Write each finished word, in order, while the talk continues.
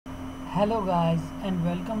Hello guys and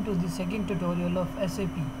welcome to the second tutorial of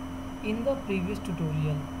SAP. In the previous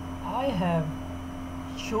tutorial, I have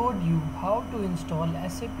showed you how to install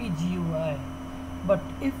SAP GUI. But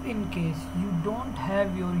if in case you don't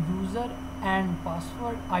have your user and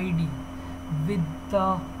password ID with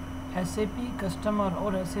the SAP customer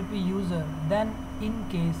or SAP user, then in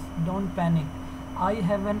case don't panic. I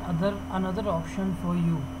have another option for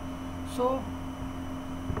you. So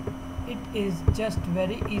it is just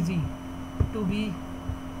very easy to be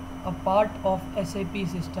a part of SAP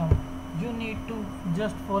system. You need to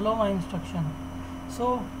just follow my instruction.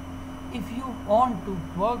 So if you want to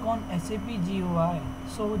work on SAP GUI,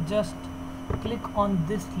 so just click on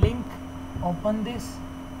this link, open this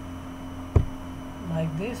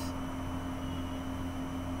like this.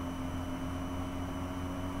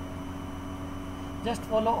 Just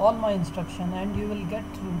follow all my instruction and you will get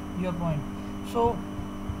through your point. So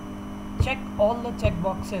check all the check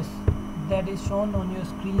boxes that is shown on your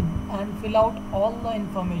screen and fill out all the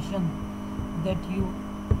information that you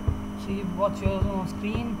see what's your on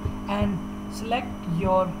screen and select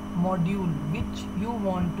your module which you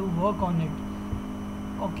want to work on it.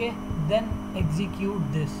 Okay, then execute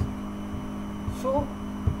this. So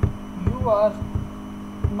you are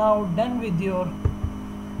now done with your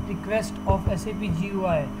request of SAP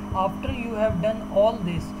GUI. After you have done all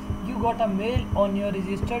this, you got a mail on your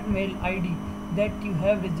registered mail ID that you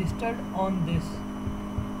have registered on this.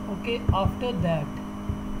 Okay, after that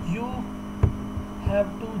you have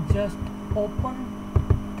to just open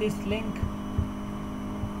this link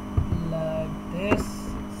like this,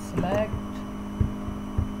 select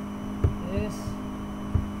this,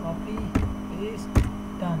 copy, paste,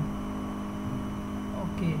 done.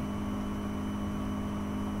 Okay,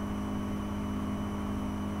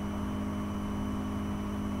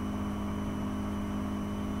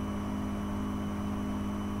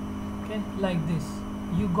 like this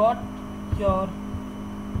you got your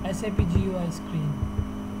SAP GUI screen.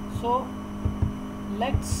 So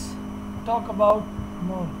let's talk about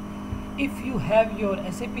more. If you have your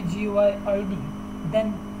SAP GUI ID,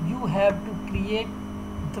 then you have to create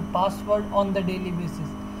the password on the daily basis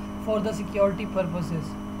for the security purposes.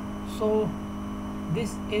 So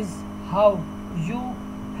this is how you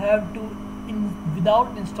have to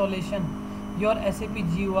without installation your SAP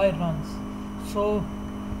GUI runs. So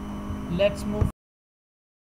let's move